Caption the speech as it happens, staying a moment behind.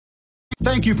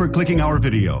Thank you for clicking our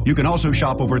video. You can also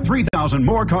shop over 3,000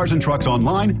 more cars and trucks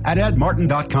online at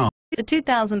edmartin.com. The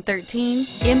 2013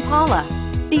 Impala.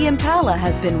 The Impala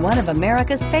has been one of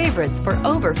America's favorites for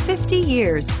over 50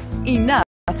 years. Enough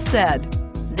said.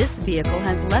 This vehicle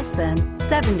has less than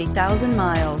 70,000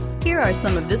 miles. Here are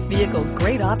some of this vehicle's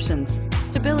great options: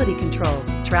 stability control,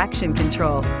 traction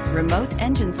control, remote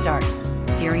engine start,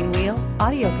 steering wheel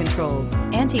audio controls,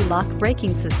 anti-lock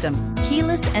braking system,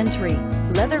 keyless entry,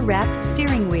 leather-wrapped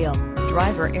steering wheel,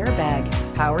 driver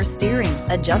airbag, power steering,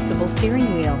 adjustable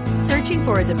steering wheel. Searching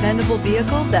for a dependable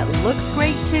vehicle that looks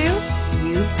great too?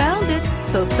 You found it,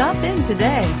 so stop in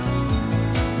today.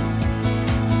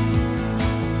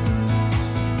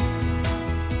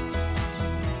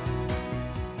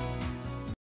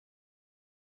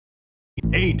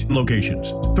 8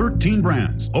 locations, 13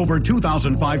 brands, over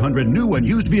 2,500 new and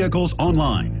used vehicles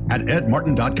online at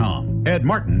edmartin.com. Ed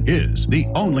Martin is the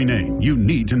only name you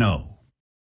need to know.